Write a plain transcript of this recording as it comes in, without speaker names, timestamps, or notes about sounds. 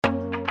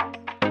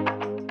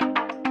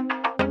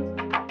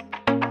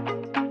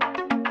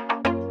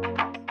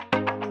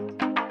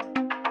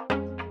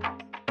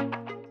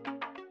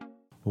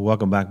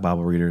Welcome back,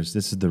 Bible readers.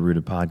 This is the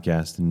Rooted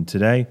Podcast, and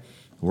today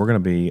we're going to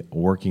be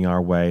working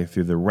our way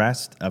through the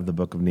rest of the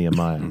book of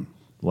Nehemiah.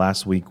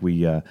 Last week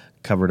we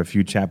covered a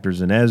few chapters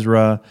in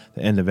Ezra,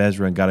 the end of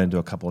Ezra, and got into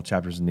a couple of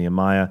chapters in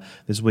Nehemiah.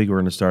 This week we're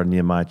going to start in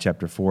Nehemiah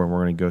chapter 4, and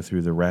we're going to go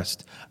through the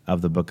rest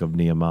of the book of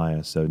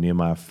Nehemiah. So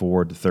Nehemiah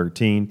 4 to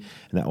 13,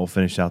 and that will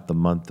finish out the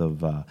month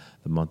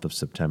of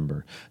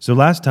September. So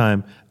last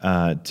time,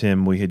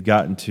 Tim, we had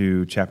gotten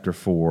to chapter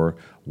 4,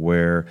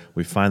 where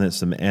we find that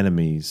some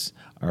enemies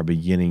are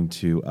beginning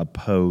to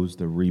oppose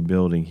the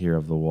rebuilding here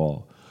of the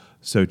wall.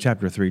 So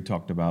chapter 3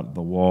 talked about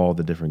the wall,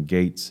 the different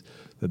gates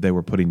that they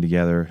were putting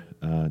together,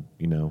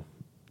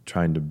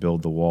 trying to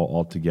build the wall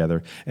all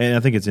together. And I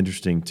think it's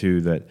interesting,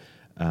 too, that,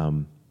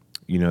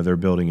 they're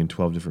building in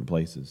 12 different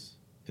places.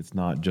 It's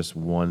not just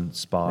one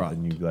spot Right.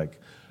 and you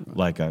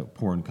like a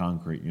pouring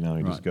concrete, you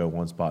Right. just go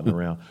one spot and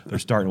around. They're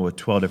starting with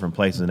 12 different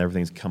places and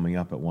everything's coming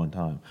up at one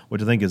time,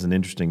 which I think is an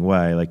interesting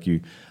way, like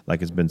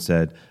it's been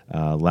said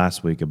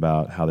last week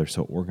about how they're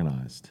so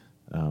organized.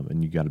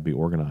 And you got to be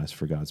organized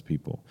for God's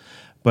people.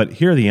 But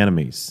here are the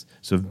enemies.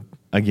 So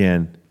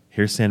again,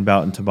 here's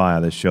Sanballat and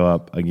Tobiah that show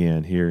up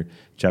again here,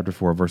 chapter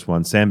 4, verse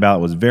 1. Sanballat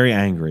was very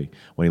angry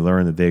when he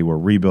learned that they were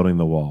rebuilding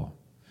the wall.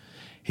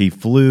 He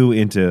flew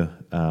into,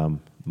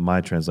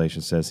 my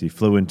translation says, he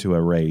flew into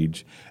a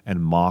rage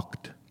and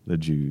mocked the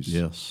Jews.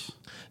 Yes.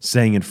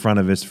 Saying in front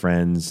of his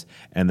friends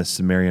and the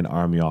Samaritan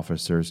army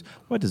officers,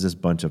 "What does this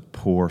bunch of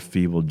poor,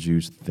 feeble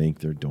Jews think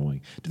they're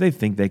doing? Do they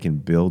think they can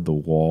build the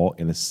wall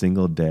in a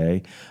single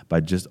day by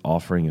just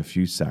offering a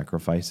few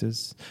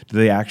sacrifices? Do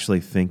they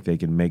actually think they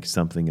can make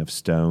something of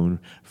stone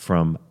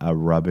from a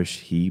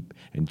rubbish heap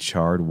and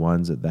charred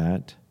ones at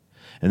that?"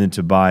 And then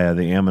Tobiah,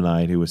 the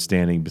Ammonite, who was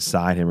standing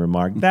beside him,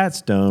 remarked, "That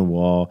stone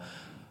wall,"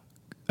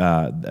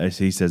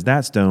 he says,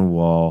 "that stone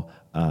wall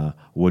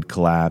would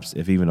collapse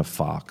if even a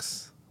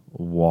fox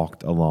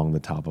walked along the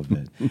top of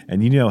it."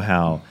 And you know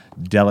how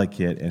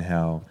delicate and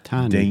how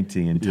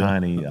dainty and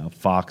tiny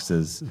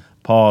foxes'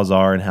 paws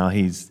are, and how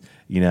he's,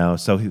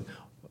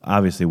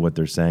 obviously what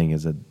they're saying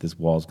is that this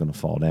wall is going to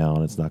fall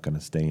down. It's not going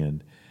to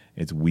stand.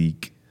 It's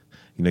weak.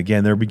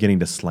 Again, they're beginning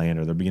to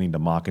slander. They're beginning to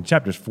mock. In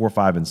chapters 4,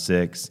 5, and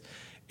 6,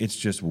 it's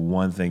just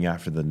one thing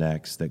after the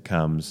next that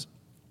comes.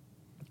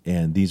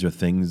 And these are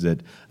things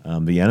that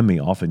the enemy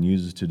often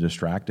uses to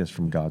distract us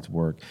from God's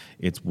work.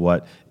 It's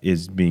what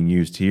is being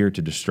used here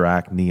to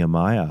distract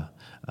Nehemiah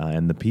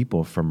and the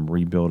people from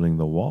rebuilding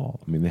the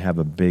wall. I mean, they have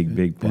a big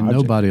project. And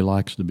nobody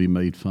likes to be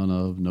made fun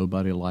of.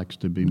 Nobody likes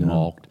to be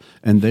mocked.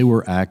 And they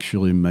were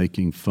actually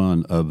making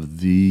fun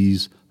of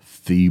these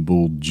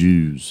feeble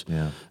Jews.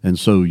 Yeah. And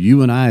so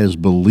you and I, as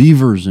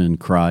believers in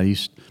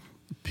Christ,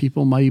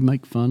 people may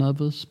make fun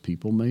of us,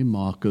 people may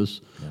mock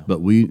us, but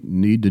we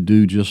need to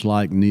do just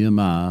like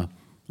Nehemiah,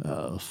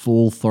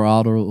 full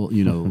throttle,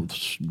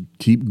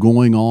 keep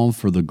going on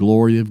for the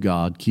glory of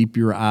God. Keep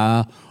your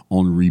eye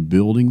on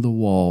rebuilding the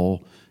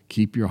wall.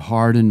 Keep your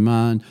heart and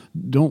mind.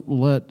 Don't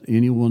let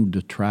anyone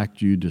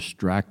distract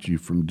you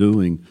from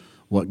doing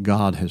what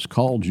God has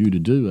called you to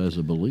do as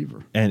a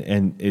believer.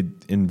 And it,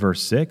 in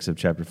verse 6 of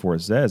chapter 4,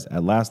 it says,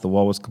 "At last the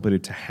wall was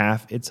completed to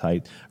half its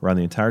height around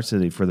the entire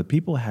city, for the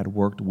people had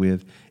worked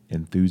with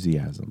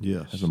enthusiasm."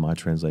 Yes. That's what my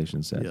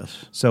translation said.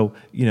 Yes. So,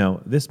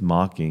 this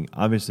mocking,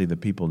 obviously the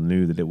people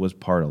knew that it was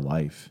part of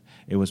life.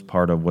 It was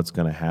part of what's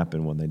going to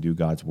happen when they do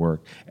God's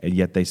work, and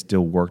yet they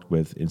still worked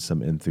with in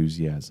some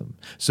enthusiasm.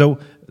 So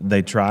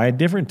they try a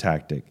different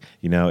tactic.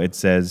 It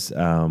says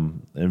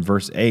in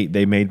verse 8,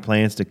 they made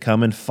plans to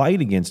come and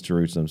fight against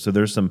Jerusalem. So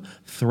there's some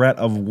threat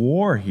of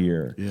war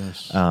here.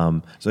 Yes.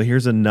 So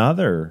here's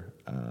another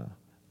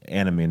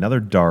enemy, another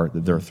dart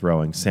that they're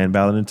throwing.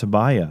 Sanballat and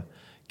Tobiah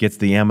gets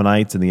the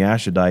Ammonites and the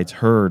Ashdodites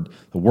heard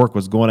the work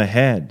was going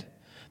ahead.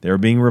 They were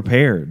being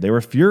repaired. They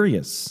were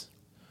furious.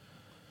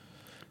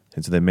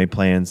 And so they made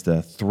plans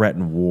to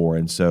threaten war.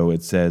 And so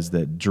it says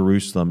that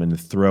Jerusalem and to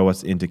throw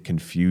us into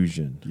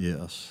confusion.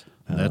 Yes.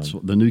 That's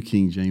what the New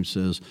King James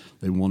says.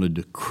 They wanted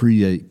to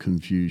create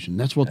confusion.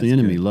 That's what the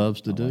enemy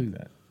loves to do. like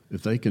that.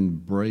 If they can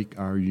break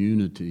our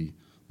unity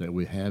that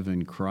we have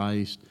in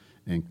Christ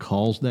and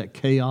cause that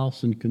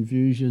chaos and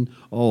confusion,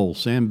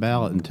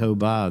 Sanballat and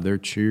Tobiah, they're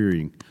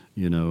cheering,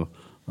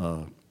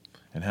 And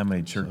how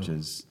many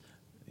churches,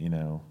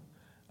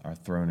 are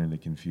thrown into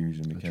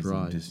confusion because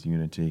of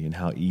disunity, and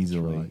how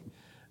easily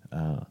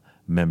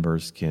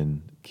members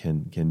can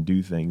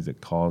do things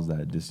that cause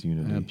that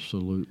disunity.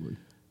 Absolutely.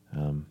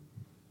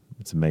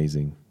 It's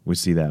amazing. We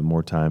see that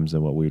more times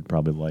than what we'd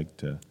probably like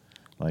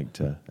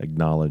to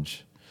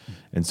acknowledge.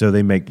 And so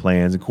they make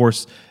plans. Of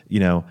course,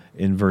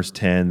 in verse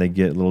 10, they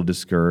get a little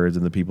discouraged,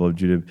 and the people of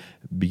Judah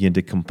begin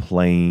to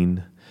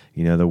complain.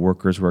 The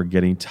workers were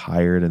getting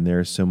tired, and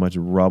there's so much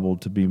rubble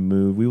to be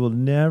moved. We will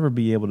never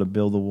be able to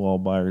build the wall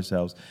by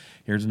ourselves.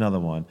 Here's another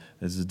one.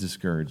 This is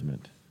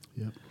discouragement.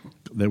 Yep.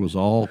 There was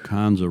all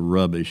kinds of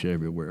rubbish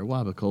everywhere.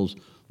 Why? Because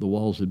the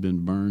walls had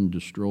been burned,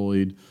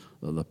 destroyed.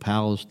 The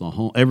palace, the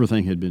home,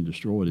 everything had been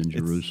destroyed in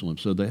Jerusalem.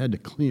 So they had to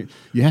clear.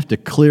 You have to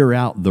clear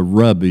out the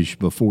rubbish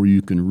before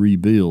you can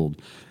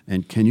rebuild.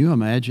 And can you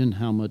imagine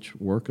how much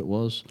work it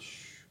was?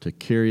 to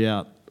carry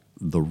out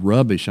the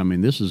rubbish. I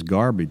mean, this is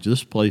garbage.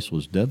 This place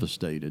was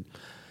devastated.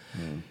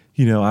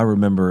 I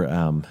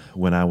remember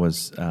when I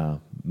was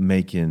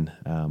making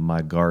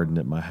my garden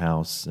at my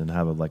house and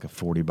have like a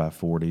 40 by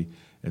 40.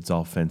 It's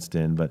all fenced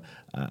in, but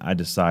I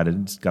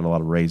decided, it's got a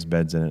lot of raised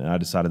beds in it, and I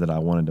decided that I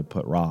wanted to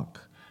put rock,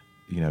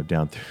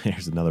 down through.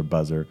 There's another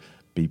buzzer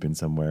beeping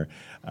somewhere.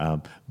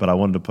 But I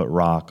wanted to put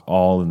rock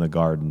all in the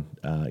garden,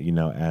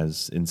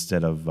 as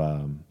instead of,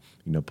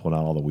 pulling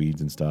out all the weeds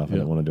and stuff. I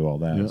didn't want to do all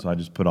that. So I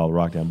just put all the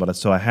rock down.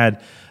 So I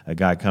had a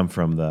guy come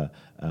from the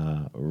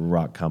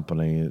rock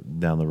company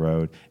down the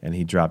road, and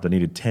I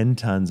needed 10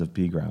 tons of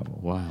pea gravel.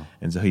 Wow.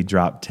 And so he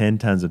dropped 10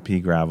 tons of pea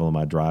gravel in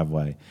my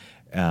driveway.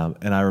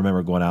 And I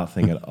remember going out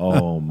thinking,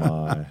 oh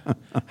my,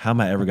 how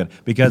am I ever going to,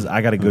 because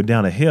I got to go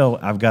down a hill.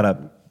 I've got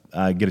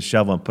to get a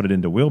shovel and put it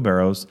into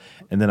wheelbarrows.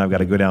 And then I've got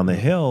to go down the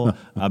hill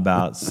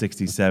about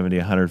 60, 70,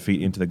 100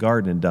 feet into the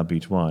garden and dump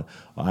each one.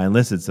 I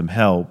enlisted some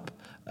help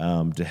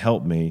to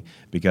help me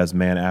because,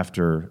 man,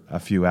 after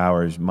a few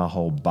hours, my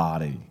whole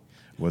body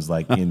was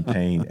like in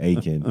pain,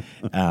 aching.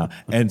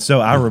 And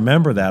so I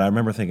remember that. I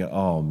remember thinking,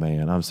 oh,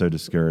 man, I'm so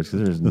discouraged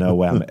because there's no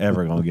way I'm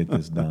ever going to get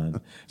this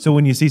done. So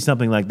when you see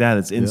something like that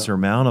that's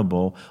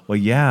insurmountable, well,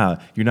 yeah,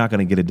 you're not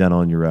going to get it done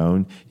on your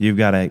own. You've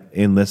got to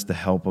enlist the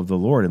help of the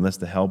Lord, enlist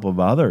the help of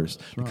others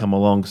to come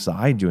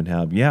alongside you and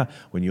help. Yeah,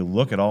 when you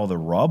look at all the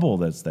rubble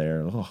that's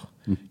there,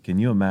 can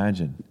you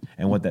imagine?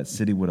 And what that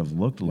city would have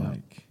looked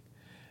like?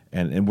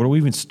 And where do we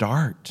even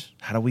start?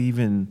 How do we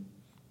even...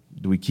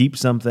 Do we keep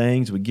some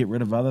things? Do we get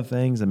rid of other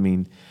things? I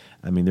mean,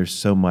 there's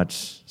so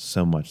much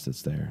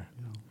that's there.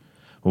 Yeah.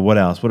 Well, what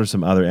else? What are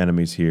some other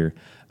enemies here?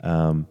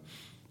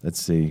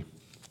 Let's see.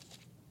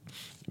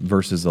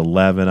 Verses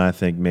 11, I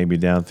think, maybe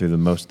down through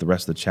the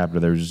rest of the chapter,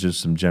 there was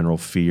just some general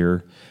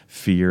fear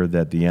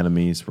that the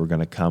enemies were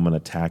going to come and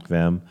attack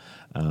them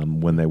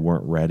when they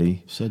weren't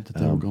ready. Said that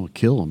they were going to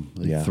kill them.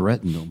 They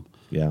threatened them.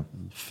 Yeah.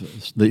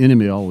 The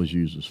enemy always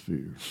uses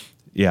fear.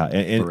 Yeah,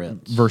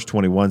 and verse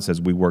 21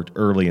 says, we worked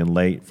early and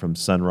late from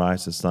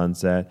sunrise to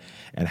sunset,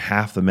 and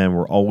half the men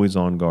were always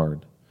on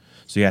guard.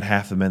 So you had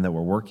half the men that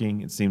were working,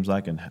 it seems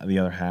like, and the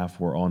other half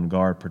were on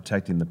guard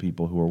protecting the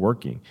people who were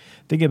working.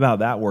 Think about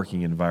that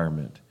working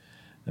environment.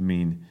 I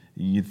mean,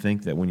 you'd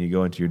think that when you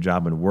go into your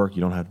job and work,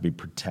 you don't have to be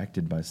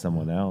protected by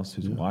someone else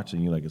who's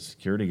watching you like a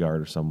security guard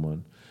or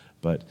someone.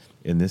 But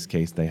in this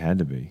case, they had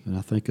to be. And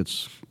I think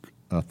it's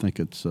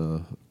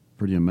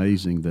pretty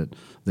amazing that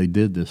they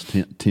did this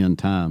 10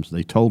 times.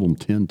 They told them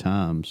 10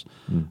 times.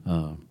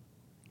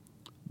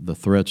 The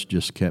threats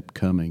just kept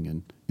coming,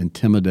 and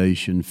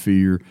intimidation,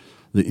 fear.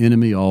 The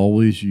enemy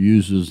always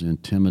uses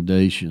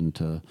intimidation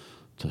to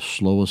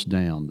slow us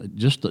down.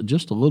 Just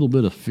a little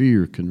bit of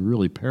fear can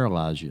really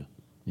paralyze you,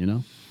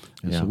 And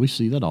so we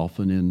see that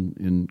often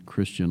in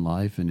Christian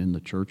life and in the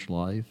church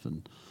life,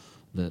 and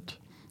that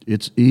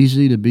it's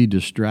easy to be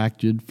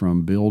distracted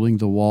from building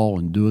the wall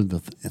and doing the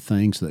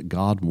things that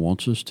God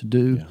wants us to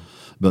do,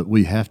 but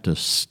we have to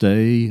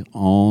stay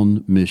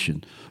on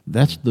mission.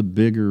 That's the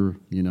bigger,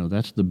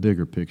 that's the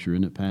bigger picture,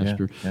 isn't it,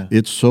 Pastor? Yeah.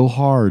 It's so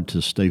hard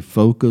to stay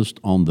focused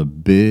on the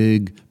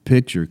big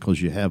picture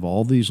because you have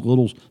all these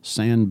little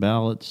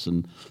Sanballats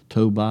and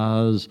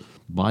Tobiahs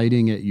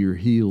biting at your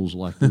heels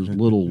like those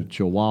little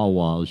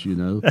chihuahuas,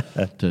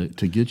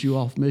 to get you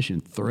off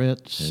mission.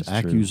 Threats,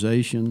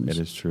 accusations. It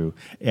is true.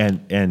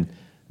 And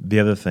the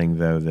other thing,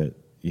 though, that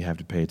you have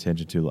to pay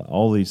attention to,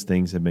 all these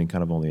things have been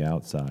kind of on the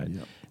outside.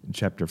 Yep. In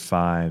chapter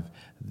 5,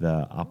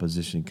 the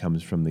opposition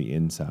comes from the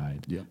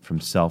inside, from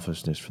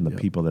selfishness, from the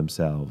people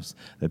themselves.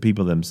 The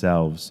people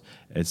themselves,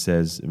 it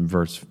says in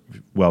verse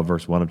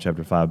 1 of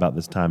chapter 5, about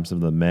this time some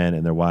of the men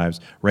and their wives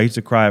raised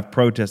a cry of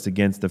protest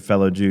against the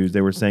fellow Jews.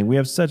 They were saying, we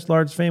have such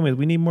large families,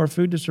 we need more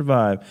food to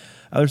survive.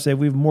 Others say,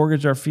 we've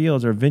mortgaged our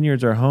fields, our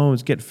vineyards, our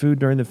homes, get food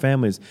during the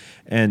families.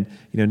 And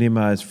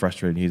Nehemiah is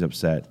frustrated, he's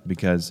upset,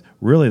 because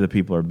really the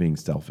people are being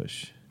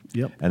selfish.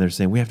 Yep. And they're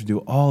saying, we have to do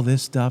all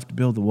this stuff to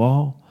build the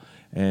wall.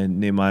 And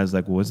Nehemiah's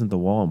like, well, isn't the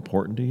wall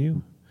important to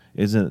you?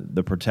 Isn't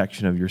the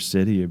protection of your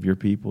city, of your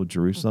people,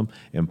 Jerusalem,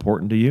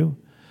 important to you?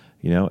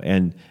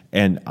 And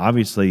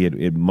obviously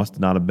it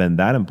must not have been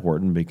that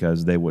important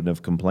because they wouldn't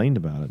have complained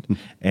about it.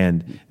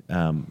 And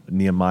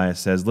Nehemiah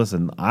says,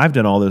 listen, I've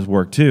done all this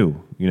work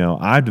too.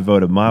 I've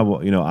devoted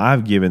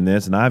I've given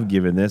this and I've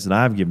given this and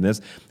I've given this,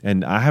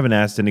 and I haven't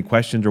asked any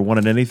questions or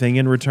wanted anything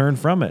in return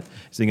from it.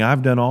 Saying,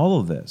 I've done all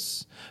of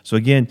this. So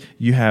again,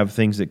 you have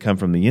things that come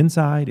from the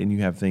inside and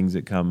you have things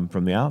that come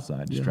from the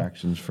outside,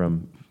 distractions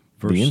from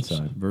the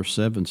inside. Verse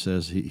 7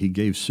 says he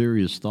gave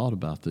serious thought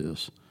about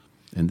this.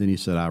 And then he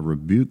said, I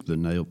rebuked the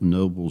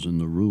nobles and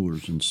the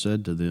rulers and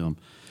said to them,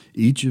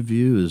 each of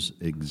you is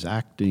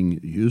exacting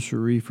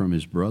usury from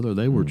his brother.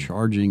 They were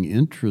charging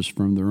interest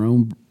from their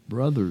own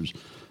brothers,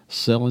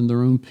 selling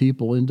their own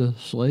people into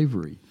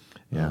slavery.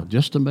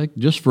 Just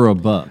for a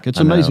buck. It's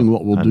amazing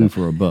what we'll do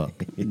for a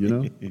buck,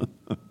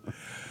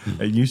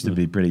 It used to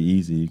be pretty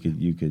easy.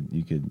 You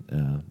could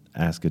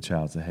ask a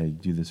child, say, "Hey,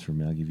 do this for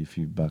me. I'll give you a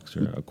few bucks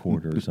or a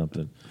quarter or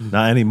something."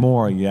 Not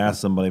anymore. You ask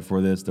somebody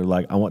for this, they're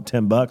like, "I want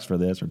 $10 for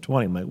this or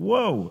 20." I'm like,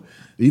 "Whoa!"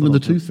 Even the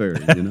tooth fairy,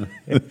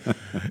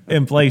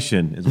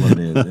 Inflation is what it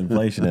is.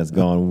 Inflation has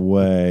gone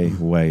way,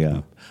 way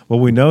up. Well,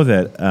 we know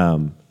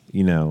that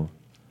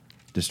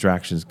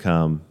distractions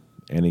come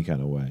any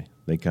kind of way.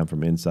 They come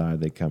from inside.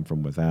 They come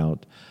from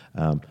without.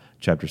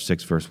 Chapter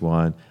 6, verse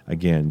 1,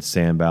 again,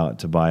 Sanballat,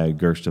 Tobiah,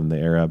 Gershom, the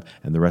Arab,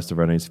 and the rest of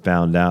our enemies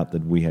found out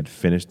that we had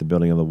finished the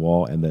building of the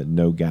wall and that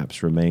no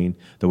gaps remained,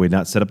 though we had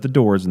not set up the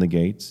doors and the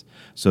gates.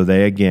 So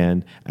they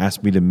again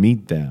asked me to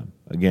meet them.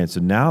 Again,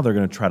 so now they're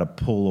going to try to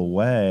pull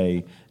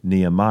away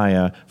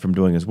Nehemiah from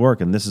doing his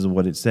work, and this is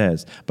what it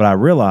says. But I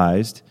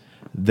realized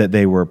that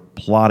they were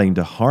plotting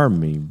to harm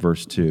me,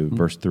 verse 2,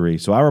 verse 3.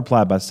 So I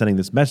replied by sending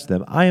this message to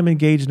them, I am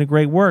engaged in a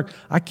great work.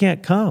 I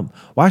can't come.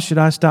 Why should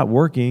I stop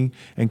working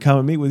and come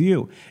and meet with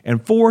you?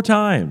 And 4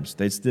 times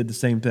they did the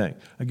same thing.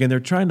 Again, they're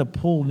trying to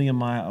pull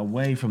Nehemiah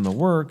away from the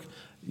work.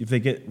 If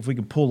we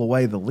can pull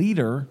away the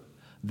leader,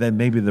 then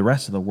maybe the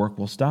rest of the work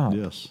will stop.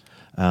 Yes.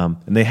 And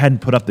they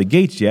hadn't put up the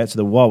gates yet, so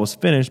the wall was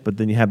finished, but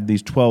then you have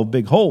these 12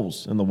 big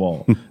holes in the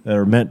wall that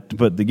are meant to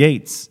put the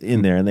gates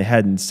in there, and they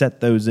hadn't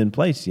set those in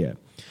place yet.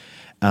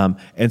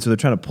 And so they're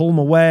trying to pull him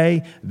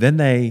away. Then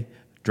they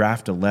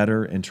draft a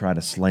letter and try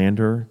to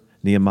slander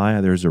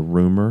Nehemiah. There's a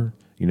rumor,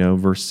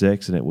 verse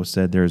 6, and it was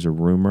said there's a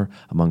rumor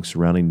among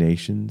surrounding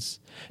nations.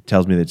 It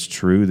tells me that it's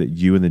true that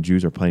you and the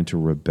Jews are planning to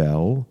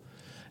rebel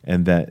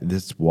and that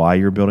this is why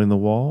you're building the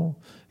wall.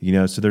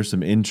 So there's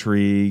some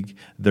intrigue,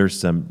 there's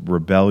some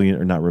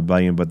rebellion, or not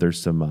rebellion, but there's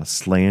some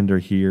slander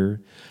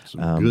here.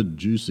 Some good,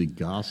 juicy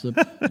gossip.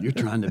 You're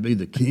trying to be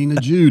the king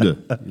of Judah.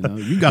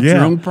 You got your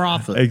own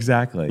prophet.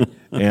 Exactly.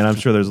 And I'm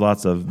sure there's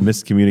lots of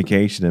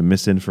miscommunication and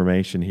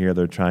misinformation here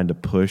they're trying to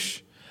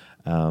push.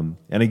 And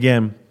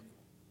again,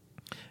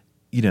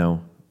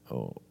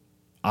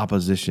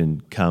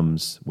 opposition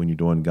comes when you're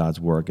doing God's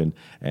work. And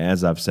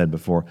as I've said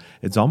before,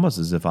 it's almost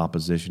as if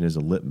opposition is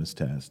a litmus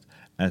test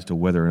as to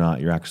whether or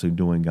not you're actually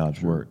doing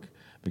God's work.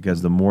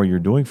 Because the more you're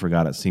doing for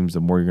God, it seems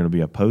the more you're going to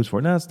be opposed for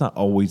it. Now, that's not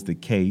always the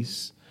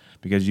case,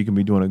 because you can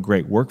be doing a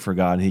great work for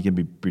God and he can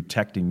be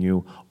protecting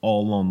you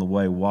all along the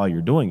way while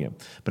you're doing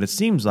it. But it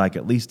seems like,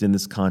 at least in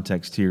this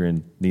context here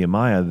in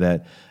Nehemiah,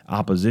 that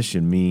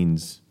opposition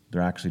means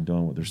they're actually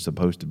doing what they're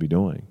supposed to be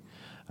doing.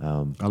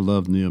 I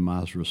love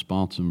Nehemiah's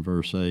response in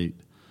verse 8.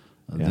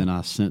 Then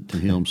I sent to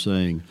him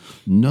saying,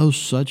 no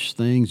such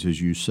things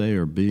as you say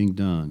are being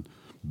done,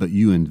 but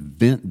you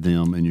invent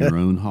them in your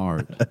own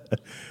heart.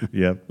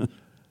 Yep.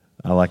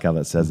 I like how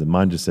that says it.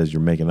 Mine just says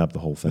you're making up the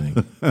whole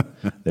thing.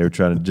 They were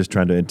trying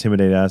to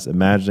intimidate us,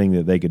 imagining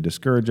that they could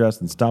discourage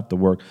us and stop the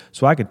work.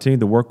 So I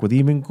continued to work with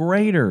even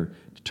greater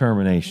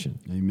determination.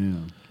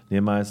 Amen.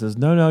 Nehemiah says,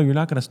 no, you're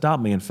not going to stop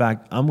me. In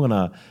fact, I'm going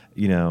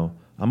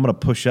to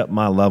push up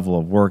my level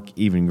of work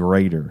even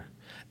greater.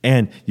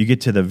 And you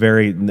get to the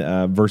very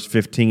verse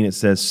 15, it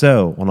says,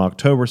 so on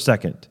October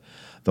 2nd,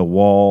 the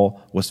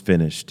wall was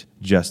finished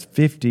just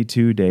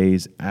 52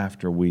 days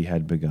after we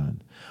had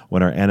begun.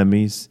 When our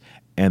enemies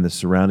and the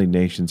surrounding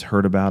nations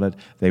heard about it,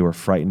 they were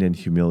frightened and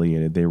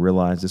humiliated. They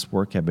realized this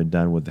work had been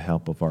done with the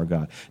help of our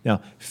God.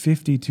 Now,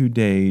 52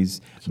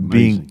 days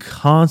being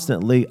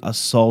constantly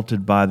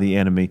assaulted by the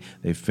enemy,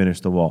 they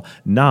finished the wall.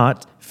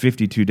 Not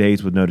 52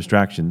 days with no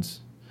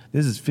distractions.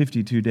 This is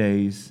 52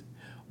 days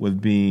with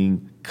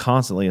being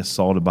constantly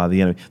assaulted by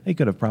the enemy. They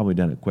could have probably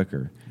done it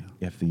quicker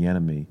if the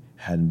enemy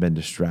hadn't been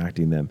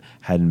distracting them,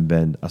 hadn't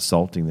been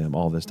assaulting them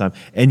all this time.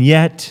 And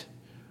yet,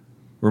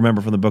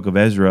 remember from the book of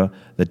Ezra,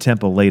 the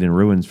temple laid in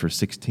ruins for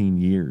 16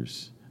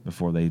 years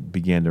before they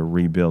began to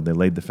rebuild. They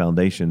laid the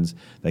foundations,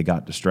 they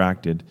got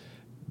distracted.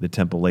 The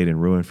temple laid in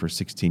ruin for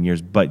 16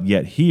 years. But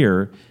yet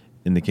here,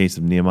 in the case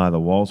of Nehemiah, the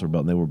walls were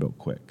built, and they were built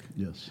quick.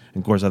 Yes.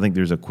 And of course, I think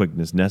there's a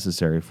quickness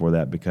necessary for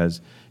that, because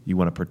you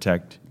want to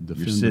protect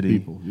your city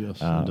people, yes,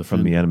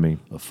 from the enemy.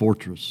 A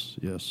fortress,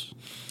 yes.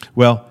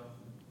 Well,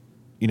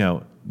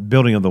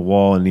 building of the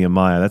wall in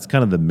Nehemiah, that's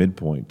kind of the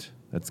midpoint.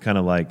 That's kind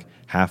of like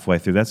halfway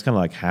through. That's kind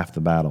of like half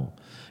the battle,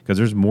 because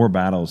there's more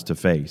battles to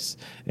face.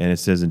 And it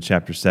says in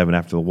chapter 7,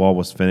 after the wall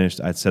was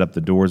finished, I set up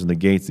the doors and the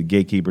gates, the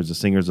gatekeepers, the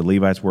singers, the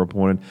Levites were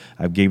appointed.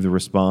 I gave the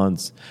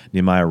response.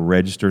 Nehemiah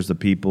registers the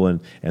people,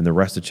 and the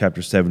rest of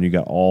chapter 7, you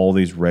got all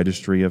these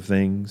registry of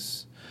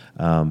things.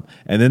 And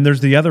then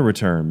there's the other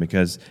return,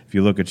 because if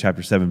you look at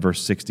chapter 7,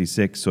 verse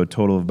 66, so a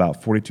total of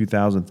about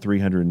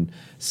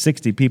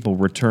 42,360 people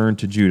returned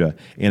to Judah,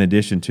 in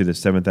addition to the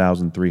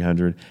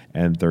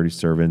 7,330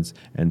 servants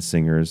and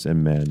singers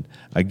and men.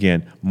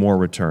 Again, more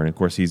return. Of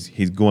course,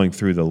 he's going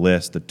through the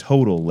list, the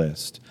total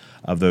list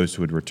of those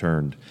who had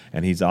returned.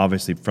 And he's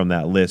obviously from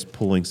that list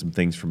pulling some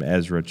things from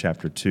Ezra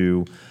chapter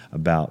 2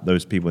 about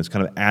those people. It's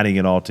kind of adding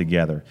it all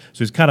together. So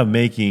he's kind of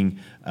making,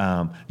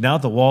 now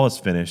that the wall is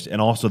finished and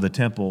also the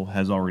temple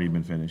has already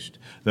been finished,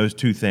 those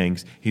two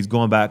things, he's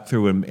going back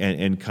through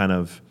and kind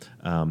of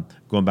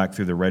going back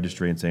through the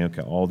registry and saying,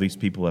 okay, all these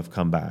people have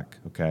come back,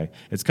 okay?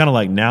 It's kind of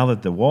like, now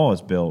that the wall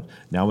is built,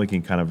 now we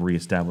can kind of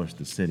reestablish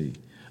the city.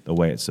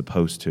 the way it's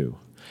supposed to.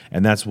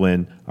 And that's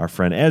when our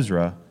friend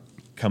Ezra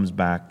comes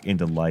back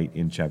into light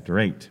in chapter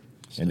 8.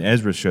 And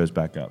Ezra shows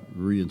back up.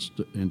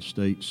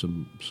 Reinstate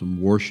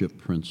some worship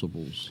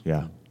principles.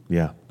 Yeah,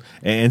 yeah.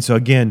 And so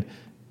again,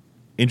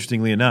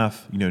 interestingly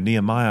enough,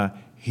 Nehemiah,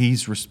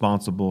 he's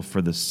responsible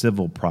for the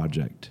civil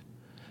project.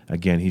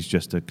 Again, he's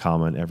just a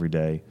common,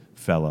 everyday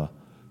fella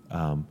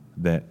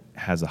that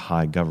has a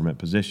high government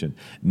position.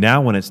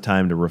 Now when it's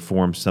time to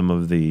reform some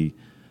of the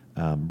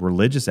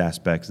religious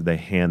aspects, they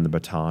hand the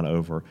baton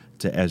over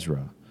to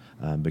Ezra.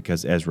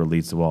 Because Ezra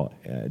leads the wall.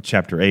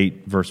 Chapter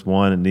 8, verse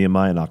 1 in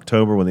Nehemiah, in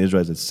October, when the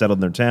Israelites had settled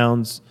in their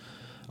towns,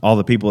 all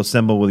the people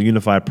assembled with a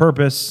unified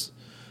purpose.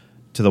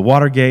 To the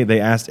water gate,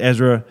 they asked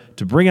Ezra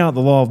to bring out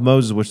the law of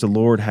Moses, which the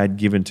Lord had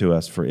given to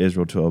us for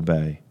Israel to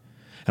obey.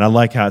 And I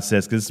like how it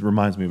says, because this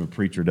reminds me of a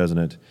preacher, doesn't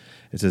it?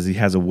 It says he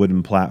has a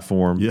wooden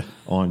platform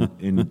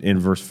in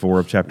verse 4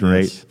 of chapter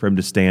 8 for him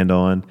to stand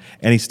on.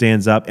 And he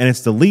stands up, and it's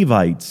the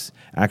Levites.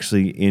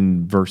 Actually,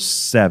 in verse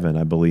 7,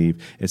 I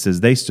believe, it says,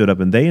 they stood up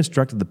and they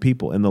instructed the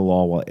people in the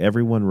law while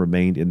everyone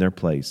remained in their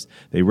place.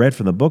 They read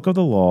from the book of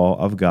the law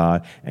of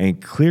God and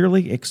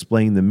clearly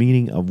explained the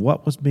meaning of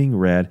what was being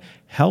read,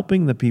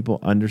 helping the people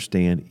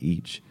understand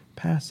each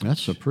passage.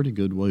 That's a pretty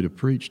good way to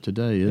preach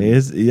today,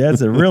 isn't it? Yeah,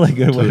 it's a really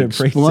good way to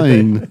preach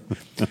today.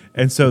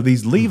 And so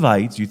these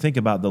Levites, you think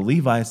about the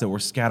Levites that were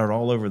scattered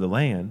all over the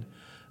land.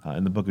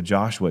 In the book of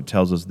Joshua, it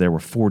tells us there were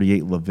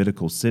 48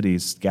 Levitical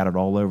cities scattered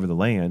all over the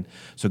land.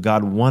 So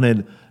God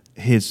wanted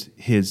his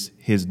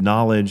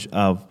knowledge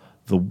of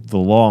the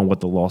law and what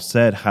the law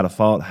said, how to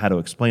follow it, how to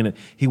explain it.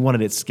 He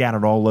wanted it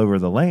scattered all over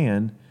the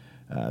land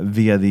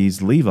via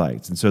these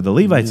Levites. And so the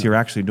Levites here are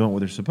actually doing what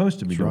they're supposed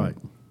to be doing. Right.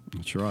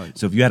 That's right.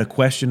 So if you had a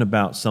question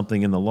about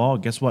something in the law,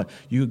 guess what?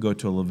 You could go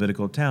to a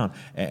Levitical town.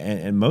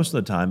 And most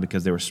of the time,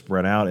 because they were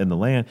spread out in the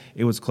land,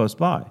 it was close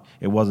by.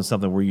 It wasn't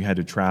something where you had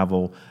to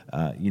travel,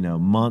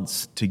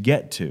 months to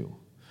get to.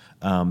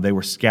 They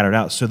were scattered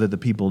out so that the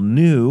people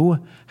knew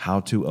how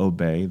to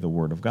obey the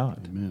word of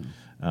God. Amen.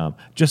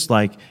 Just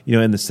like,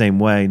 in the same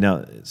way,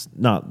 now it's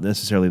not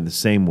necessarily the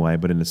same way,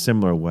 but in a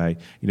similar way,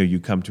 you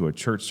come to a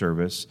church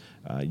service,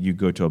 you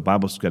go to a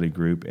Bible study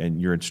group,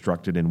 and you're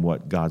instructed in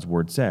what God's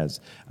word says.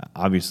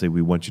 Obviously,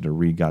 we want you to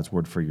read God's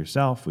word for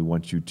yourself. We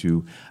want you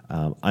to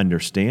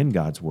understand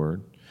God's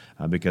word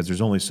because there's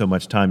only so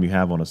much time you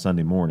have on a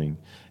Sunday morning.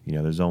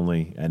 There's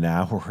only an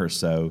hour or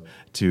so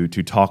to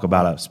talk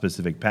about a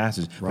specific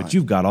passage, but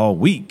you've got all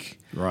week.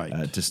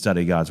 To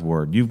study God's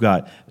word. You've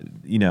got,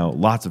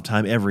 lots of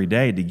time every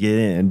day to get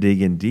in and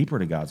dig in deeper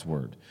to God's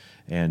word.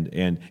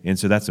 And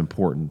so that's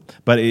important.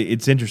 But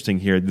it's interesting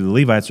here. The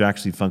Levites are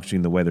actually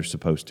functioning the way they're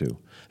supposed to.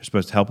 They're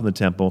supposed to help in the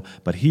temple,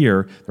 but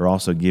here they're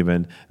also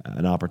given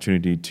an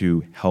opportunity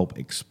to help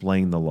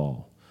explain the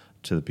law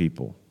to the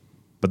people.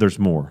 But there's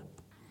more.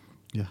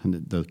 Yeah,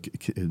 and the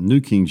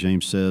New King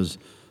James says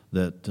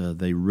that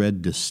they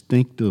read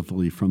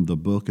distinctively from the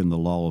book and the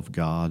law of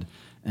God,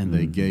 and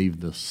they gave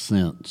the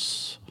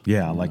sense.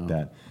 Yeah, I like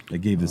that. They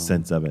gave the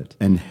sense of it.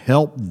 And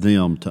helped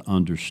them to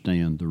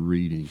understand the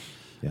reading.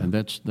 Yeah. And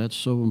that's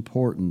so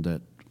important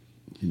that,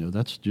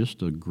 that's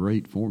just a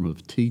great form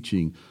of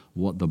teaching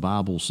what the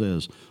Bible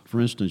says.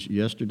 For instance,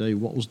 yesterday,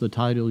 what was the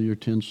title of your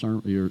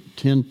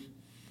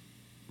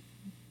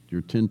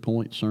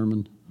 10-point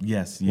sermon?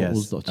 Yes. What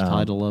was the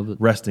title of it?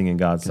 Resting in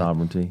God's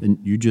sovereignty. And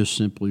you just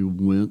simply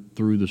went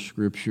through the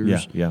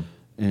scriptures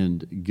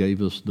and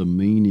gave us the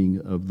meaning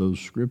of those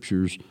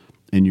scriptures,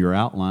 and your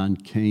outline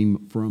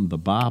came from the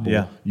Bible.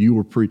 Yeah.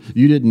 You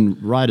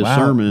didn't write a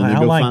sermon and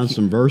go find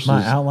some verses.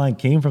 My outline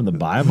came from the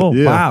Bible?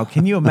 Yeah. Wow,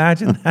 can you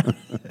imagine that?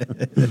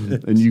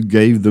 And you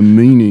gave the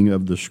meaning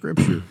of the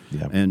scripture.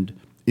 Yep. And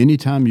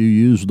anytime you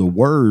use the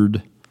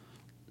word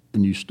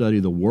and you study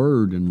the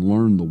word and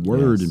learn the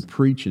word and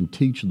preach and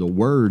teach the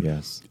word,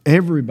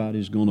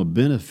 everybody's going to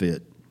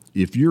benefit.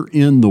 If you're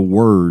in the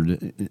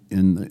Word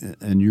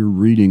and you're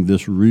reading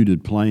this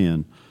Rooted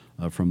plan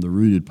from the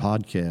Rooted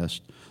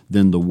podcast,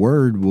 then the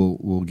Word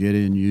will get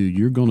in you.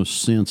 You're going to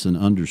sense and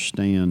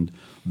understand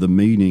the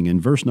meaning. In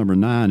verse number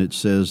 9, it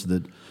says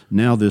that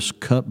now this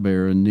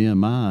cupbearer,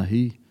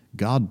 Nehemiah,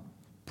 God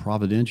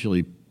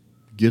providentially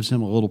gives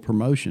him a little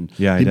promotion.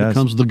 Yeah, he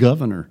becomes the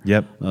governor.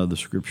 Yep. The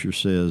Scripture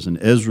says, and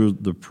Ezra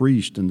the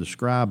priest and the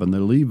scribe and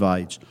the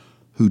Levites,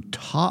 who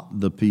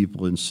taught the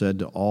people and said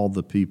to all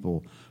the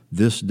people,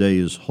 "This day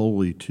is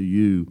holy to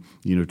you,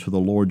 to the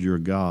Lord your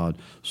God."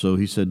 So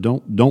he said,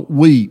 don't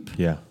weep.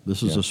 Yeah.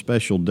 This is a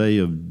special day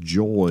of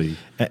joy.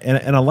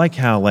 And I like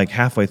how,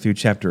 halfway through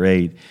chapter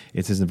 8,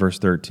 it says in verse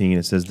 13,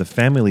 it says, the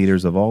family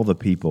leaders of all the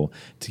people,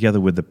 together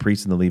with the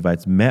priests and the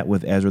Levites, met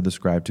with Ezra the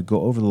scribe to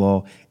go over the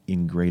law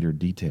in greater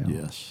detail.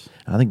 Yes.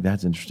 I think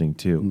that's interesting,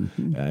 too.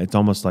 Mm-hmm. It's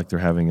almost like they're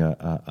having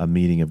a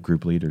meeting of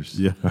group leaders,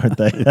 yeah. aren't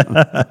they?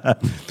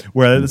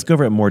 Where let's go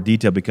over it in more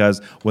detail, because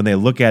when they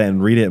look at it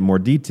and read it in more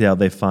detail,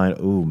 they find,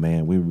 oh,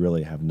 man, we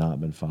really have not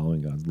been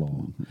following God's law.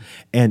 Mm-hmm.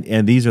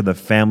 And these are the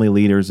family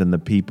leaders and the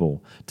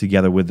people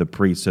together with the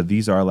priests. So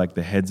these are like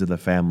the heads of the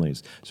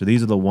families. So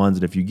these are the ones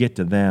that if you get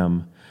to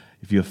them,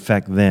 if you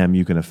affect them,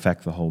 you can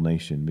affect the whole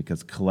nation,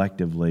 because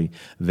collectively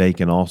they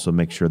can also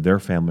make sure their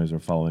families are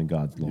following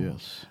God's law.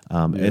 Yes.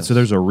 And so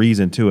there's a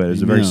reason to it.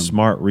 There's a very Amen.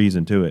 smart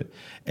reason to it.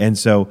 And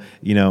so,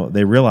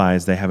 they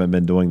realize they haven't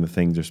been doing the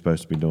things they're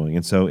supposed to be doing.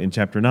 And so in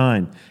chapter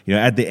 9,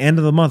 at the end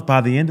of the month,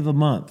 by the end of the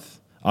month,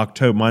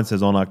 October, mine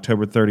says on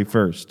October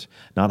 31st,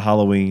 not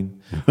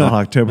Halloween, on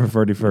October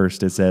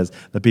 31st, it says,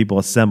 the people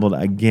assembled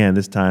again.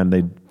 This time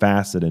they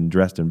fasted and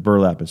dressed in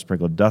burlap and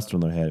sprinkled dust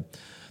on their head.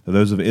 So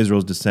those of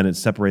Israel's descendants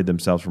separated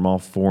themselves from all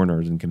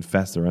foreigners and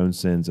confessed their own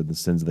sins and the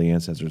sins of the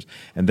ancestors.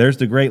 And there's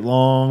the great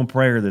long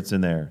prayer that's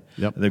in there.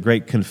 Yep. The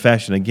great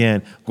confession.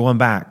 Again, going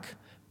back,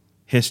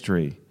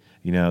 history.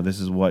 This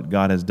is what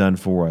God has done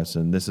for us,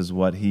 and this is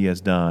what He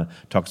has done.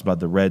 Talks about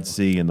the Red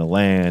Sea and the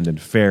land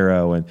and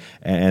Pharaoh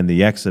and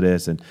the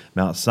Exodus and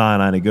Mount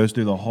Sinai. And it goes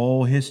through the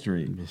whole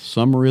history. The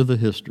summary of the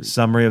history.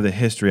 Summary of the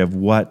history of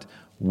what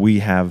we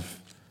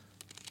have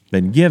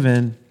been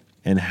given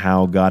and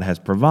how God has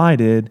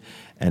provided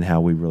and how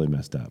we really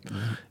messed up.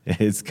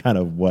 Mm-hmm. It's kind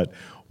of what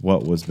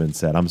was been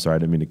said. I'm sorry, I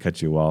didn't mean to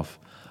cut you off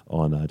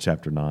on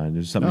chapter 9.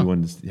 There's something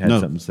you had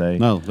something to say?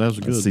 No, that was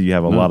good. So you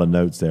have a lot of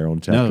notes there on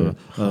chapter,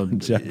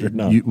 chapter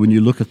 9. When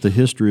you look at the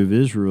history of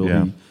Israel,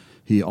 Yeah.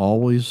 he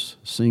always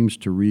seems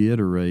to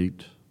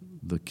reiterate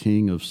the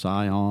king of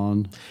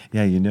Sihon.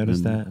 Yeah, you notice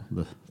that?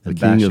 The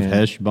king of Bashan.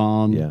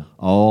 Heshbon, Yeah.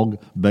 Og,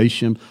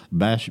 Bashan.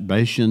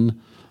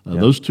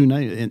 Those two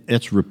names, and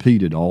it's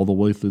repeated all the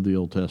way through the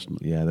Old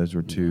Testament. Yeah, those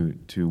were two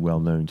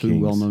well-known Two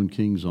kings. well-known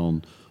kings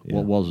on,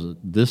 what was it,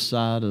 this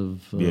side of...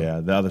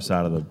 the other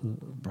side of the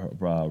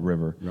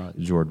river, Right.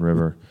 Jordan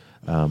River,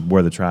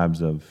 where the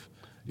tribes of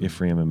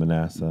Ephraim and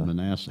Manasseh.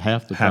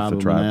 Half the Half tribe the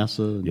of tribe.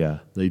 Manasseh. and Yeah.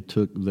 They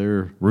took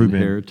their Reuben,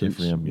 inheritance,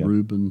 Ephraim, yep.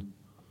 Reuben,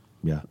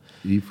 Yeah.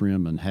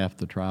 Ephraim, and half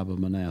the tribe of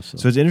Manasseh.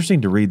 So it's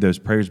interesting to read those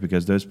prayers,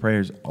 because those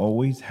prayers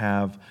always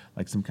have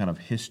like some kind of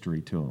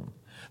history to them.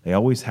 They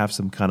always have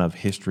some kind of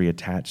history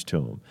attached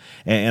to them.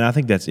 And I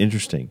think that's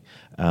interesting,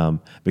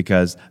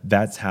 because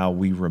that's how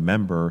we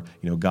remember,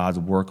 God's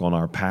work on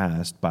our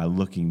past, by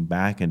looking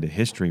back into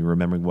history,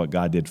 remembering what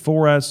God did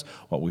for us,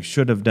 what we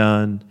should have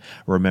done,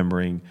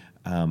 remembering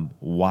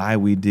why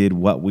we did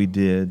what we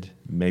did,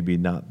 maybe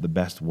not the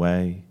best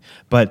way.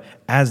 But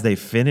as they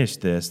finish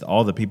this,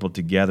 all the people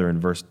together in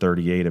verse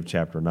 38 of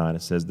chapter 9,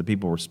 it says, the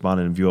people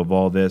responded, in view of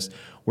all this,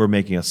 we're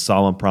making a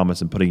solemn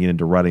promise and putting it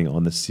into writing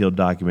on the sealed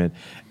document,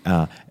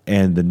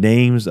 and the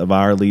names of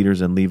our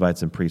leaders and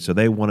Levites and priests. So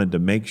they wanted to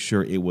make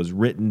sure it was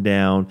written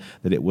down,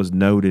 that it was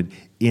noted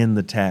in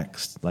the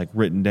text, like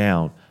written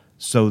down,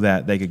 so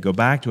that they could go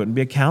back to it and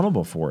be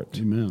accountable for it.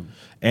 Amen.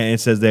 And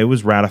it says that it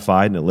was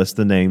ratified, and it lists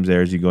the names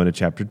there as you go into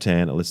chapter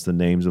 10. It lists the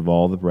names of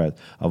all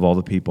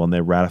the people, and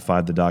they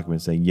ratified the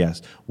document saying,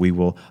 yes, we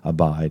will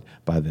abide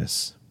by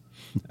this.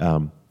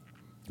 And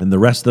the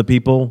rest of the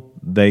people,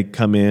 they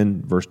come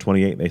in, verse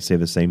 28, they say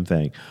the same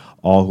thing.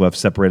 All who have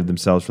separated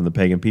themselves from the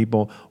pagan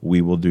people,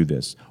 we will do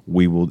this.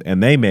 We will,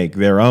 and they make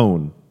their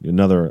own.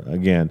 Another,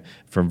 again,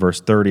 from verse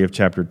 30 of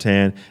chapter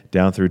 10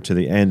 down through to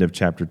the end of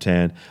chapter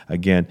 10,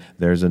 again,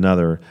 there's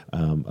another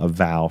a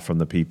vow from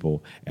the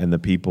people. And the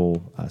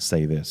people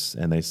say this,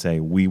 and they say,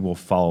 we will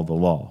follow the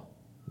law.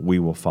 We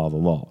will follow the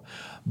law.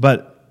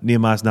 But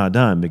Nehemiah's not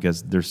done,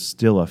 because there's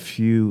still a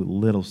few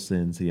little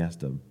sins he has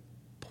to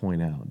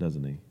point out,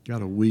 doesn't he? Got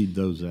to weed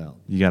those out.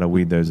 You got to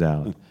weed those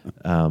out.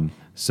 And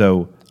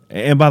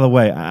by the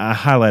way, I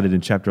highlighted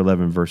in chapter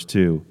 11, verse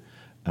 2,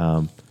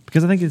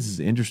 because I think this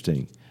is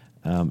interesting.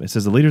 It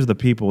says, the leaders of the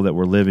people that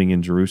were living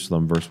in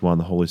Jerusalem, verse 1,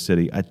 the holy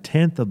city,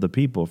 1/10 of the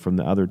people from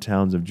the other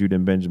towns of Judah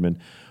and Benjamin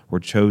were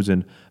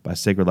chosen by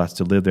sacred lots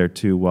to live there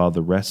too, while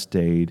the rest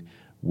stayed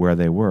where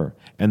they were.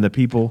 And the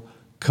people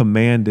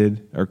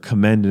commended,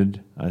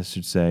 I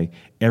should say,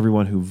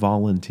 everyone who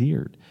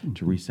volunteered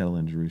to resettle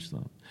in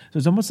Jerusalem. So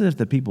it's almost as if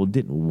the people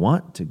didn't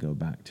want to go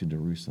back to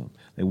Jerusalem.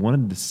 They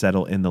wanted to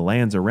settle in the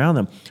lands around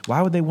them.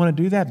 Why would they want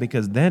to do that?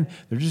 Because then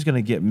they're just going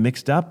to get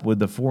mixed up with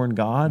the foreign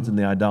gods and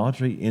the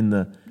idolatry in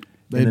the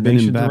They'd been in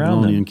nations around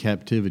Babylonian them.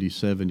 captivity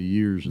 70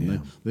 years,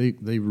 and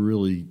they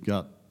really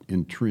got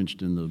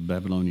entrenched in the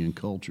Babylonian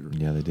culture.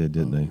 Yeah, they did,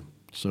 didn't they?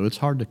 So it's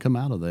hard to come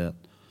out of that.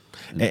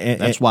 And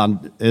That's why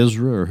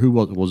Ezra, or who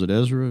was it,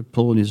 Ezra,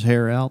 pulling his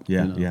hair out?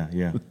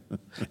 Yeah.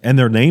 And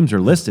their names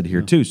are listed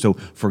here too. So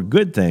for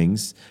good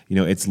things,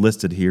 it's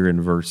listed here in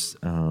verse,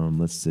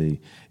 in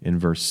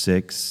verse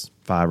 6,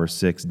 5 or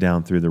 6,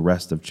 down through the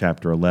rest of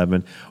chapter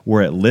 11,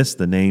 where it lists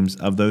the names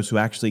of those who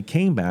actually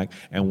came back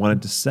and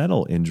wanted to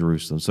settle in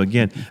Jerusalem. So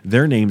again,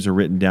 their names are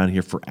written down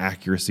here for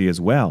accuracy as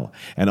well,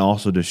 and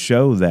also to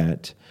show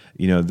that,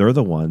 they're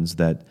the ones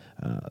that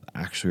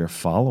actually are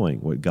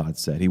following what God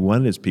said. He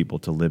wanted his people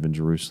to live in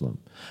Jerusalem.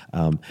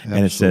 And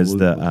it says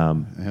that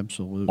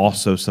Absolutely.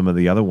 also some of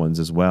the other ones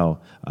as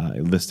well,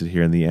 listed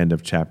here in the end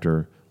of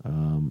chapter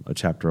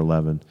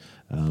 11.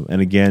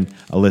 And again,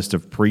 a list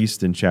of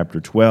priests in chapter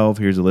 12.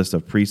 Here's a list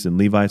of priests and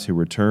Levites who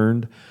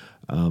returned,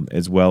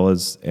 as well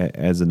as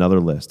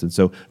another list. And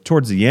so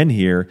towards the end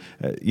here,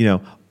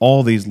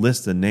 all these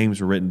lists and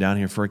names were written down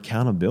here for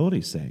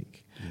accountability's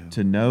sake,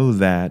 to know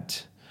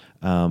that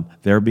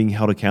they're being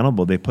held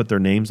accountable. They put their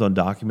names on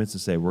documents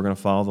and say, we're going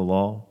to follow the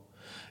law.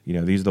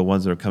 These are the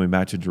ones that are coming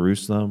back to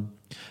Jerusalem.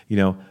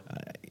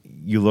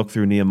 You look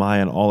through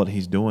Nehemiah and all that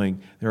he's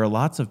doing, there are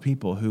lots of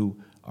people who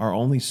are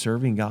only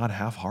serving God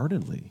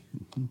half-heartedly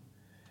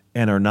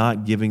and are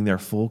not giving their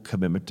full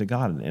commitment to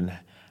God. And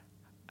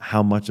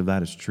how much of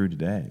that is true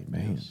today,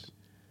 man? Yes.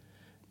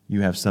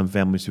 You have some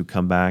families who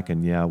come back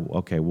and,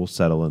 we'll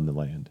settle in the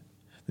land.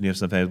 Then you have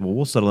some families,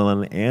 we'll settle in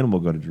the land and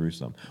we'll go to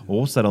Jerusalem. Well,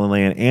 we'll settle in the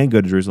land and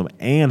go to Jerusalem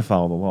and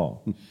follow the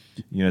law.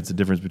 It's a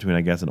difference between,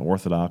 I guess, an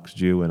Orthodox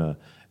Jew and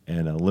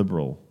a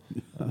liberal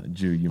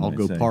Jew, you might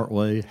say. I'll go part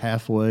way,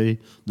 halfway,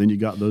 then you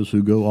got those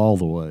who go all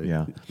the way.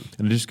 Yeah.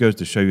 And it just goes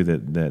to show you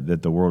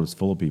that the world is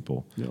full of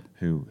people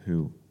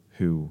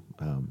who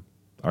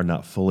are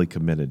not fully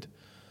committed.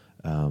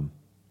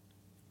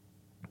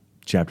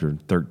 Chapter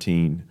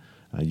 13,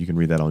 you can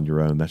read that on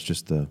your own. That's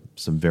just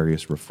some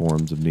various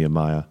reforms of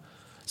Nehemiah.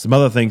 Some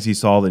other things he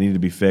saw that needed to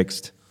be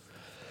fixed.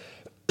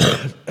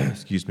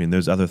 Excuse me. And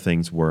those other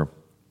things were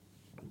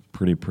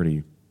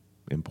pretty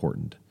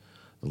important.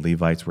 The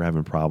Levites were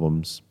having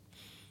problems.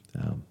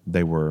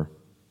 They were.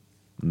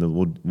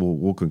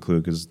 We'll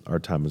conclude because our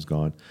time is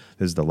gone.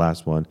 This is the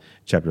last one,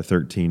 chapter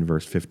 13,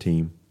 verse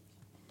 15.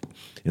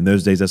 In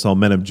those days, I saw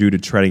men of Judah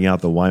treading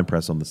out the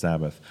winepress on the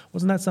Sabbath.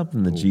 Wasn't that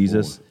something that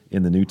Jesus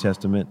in the New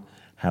Testament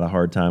had a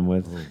hard time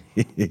with?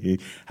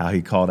 How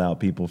he called out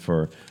people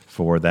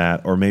for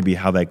that, or maybe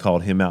how they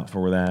called him out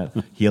for that,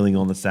 healing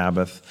on the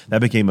Sabbath.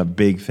 That became a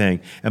big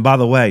thing. And by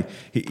the way,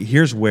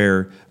 here's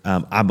where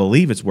I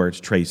believe it's where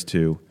it's traced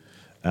to,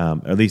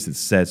 at least it's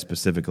said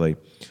specifically.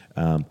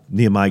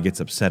 Nehemiah gets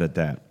upset at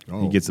that.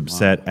 He gets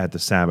upset at the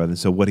Sabbath. And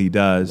so what he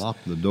does... Lock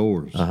the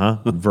doors.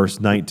 Verse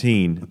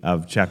 19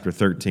 of chapter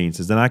 13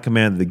 says, Then I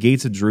command that the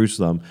gates of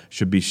Jerusalem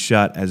should be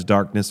shut as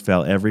darkness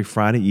fell every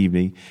Friday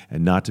evening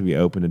and not to be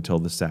opened until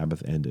the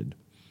Sabbath ended.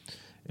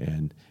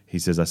 And he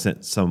says, I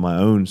sent some of my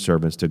own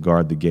servants to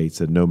guard the gates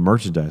that no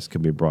merchandise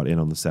could be brought in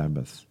on the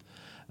Sabbath.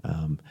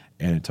 And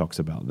it talks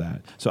about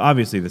that. So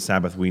obviously the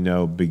Sabbath we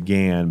know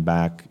began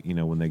back,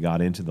 when they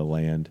got into the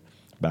land,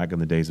 back in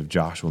the days of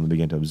Joshua when they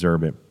began to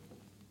observe it.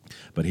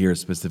 But here it's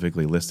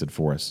specifically listed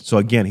for us. So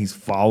again, he's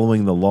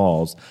following the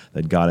laws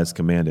that God has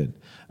commanded,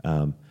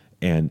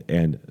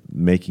 and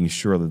making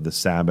sure that the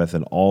Sabbath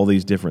and all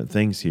these different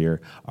things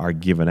here are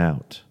given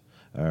out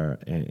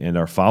and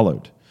are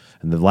followed.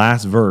 And the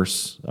last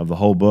verse of the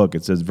whole book,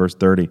 it says, verse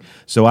 30,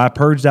 So I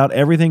purged out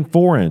everything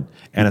foreign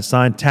and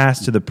assigned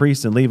tasks to the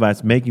priests and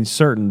Levites, making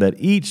certain that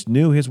each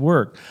knew his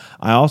work.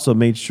 I also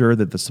made sure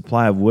that the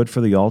supply of wood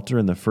for the altar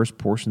and the first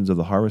portions of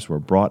the harvest were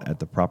brought at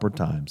the proper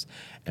times.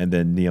 And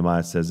then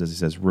Nehemiah says, he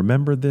says,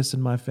 remember this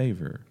in my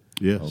favor,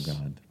 yes. Oh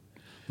God.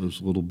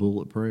 Those little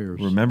bullet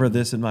prayers. Remember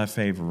this in my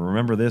favor.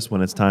 Remember this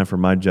when it's time for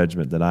my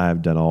judgment, that I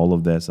have done all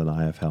of this and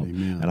I have helped.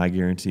 Amen. And I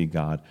guarantee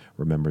God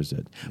remembers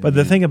it. Amen. But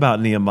the thing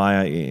about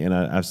Nehemiah, and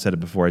I've said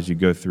it before as you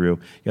go through,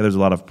 there's a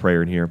lot of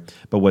prayer in here.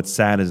 But what's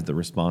sad is the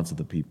response of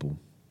the people.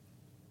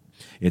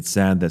 It's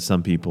sad that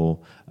some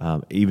people,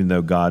 even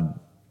though God,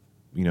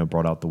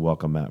 brought out the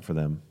welcome mat for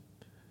them,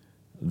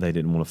 they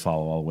didn't want to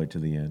follow all the way to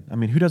the end. I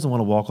mean, who doesn't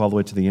want to walk all the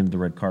way to the end of the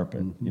red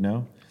carpet,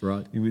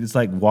 Right. It's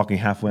like walking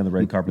halfway on the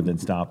red carpet, then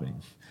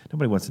stopping.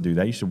 Nobody wants to do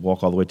that. You should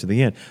walk all the way to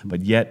the end.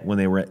 But yet, when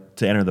they were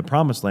to enter the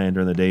promised land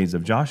during the days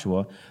of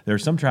Joshua, there are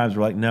some tribes who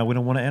were like, no, we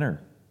don't want to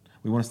enter.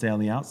 We want to stay on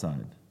the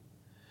outside.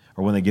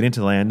 Or when they get into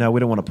the land, no, we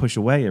don't want to push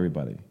away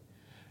everybody.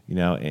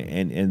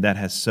 And that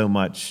has so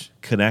much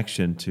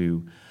connection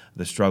to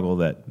the struggle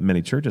that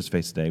many churches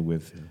face today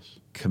with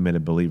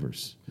committed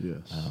believers.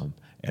 Yes.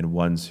 And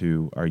ones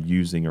who are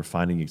using or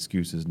finding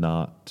excuses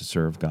not to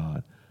serve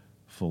God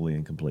fully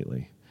and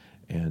completely.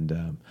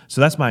 And so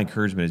that's my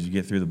encouragement as you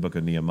get through the book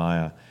of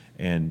Nehemiah.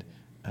 And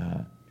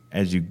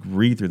as you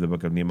read through the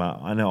book of Nehemiah,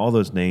 I know all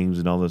those names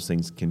and all those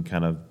things can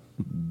kind of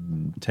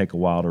take a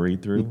while to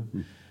read through.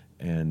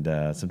 And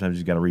sometimes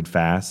you've got to read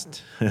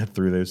fast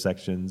through those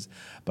sections.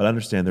 But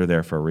understand they're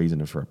there for a reason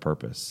and for a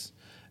purpose.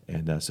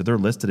 And so they're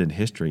listed in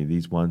history,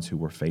 these ones who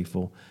were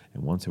faithful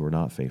and ones who were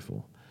not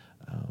faithful,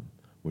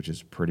 which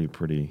is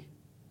pretty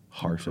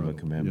harsh of a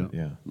commandment.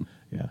 Yeah.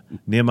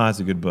 Nehemiah's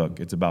a good book.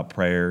 It's about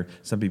prayer.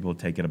 Some people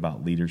take it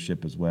about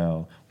leadership as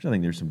well, which I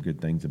think there's some good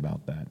things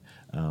about that.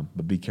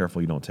 But be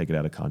careful you don't take it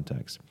out of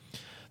context.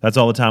 That's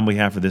all the time we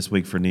have for this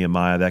week for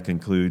Nehemiah. That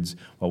concludes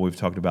what we've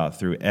talked about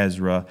through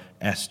Ezra,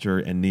 Esther,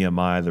 and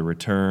Nehemiah, the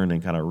return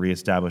and kind of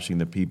reestablishing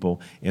the people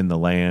in the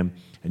land.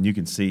 And you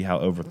can see how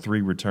over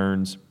 3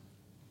 returns,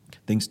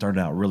 things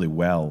started out really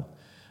well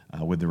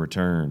with the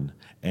return.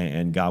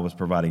 And God was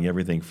providing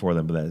everything for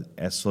them. But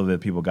as slowly the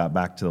people got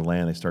back to the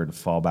land, they started to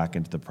fall back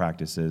into the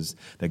practices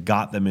that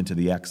got them into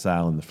the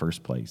exile in the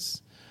first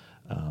place.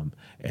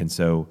 And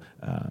so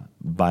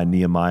by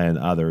Nehemiah and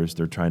others,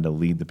 they're trying to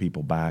lead the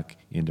people back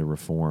into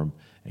reform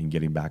and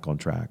getting back on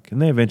track.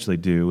 And they eventually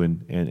do,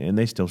 and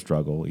they still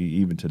struggle,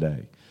 even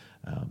today,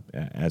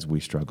 as we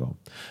struggle.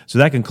 So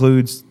that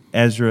concludes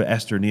Ezra,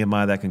 Esther,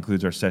 Nehemiah. That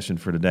concludes our session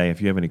for today. If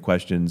you have any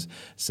questions,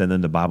 send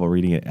them to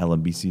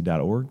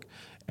BibleReading@lmbc.org.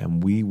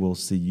 and we will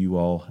see you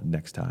all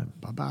next time.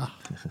 Bye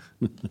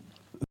bye.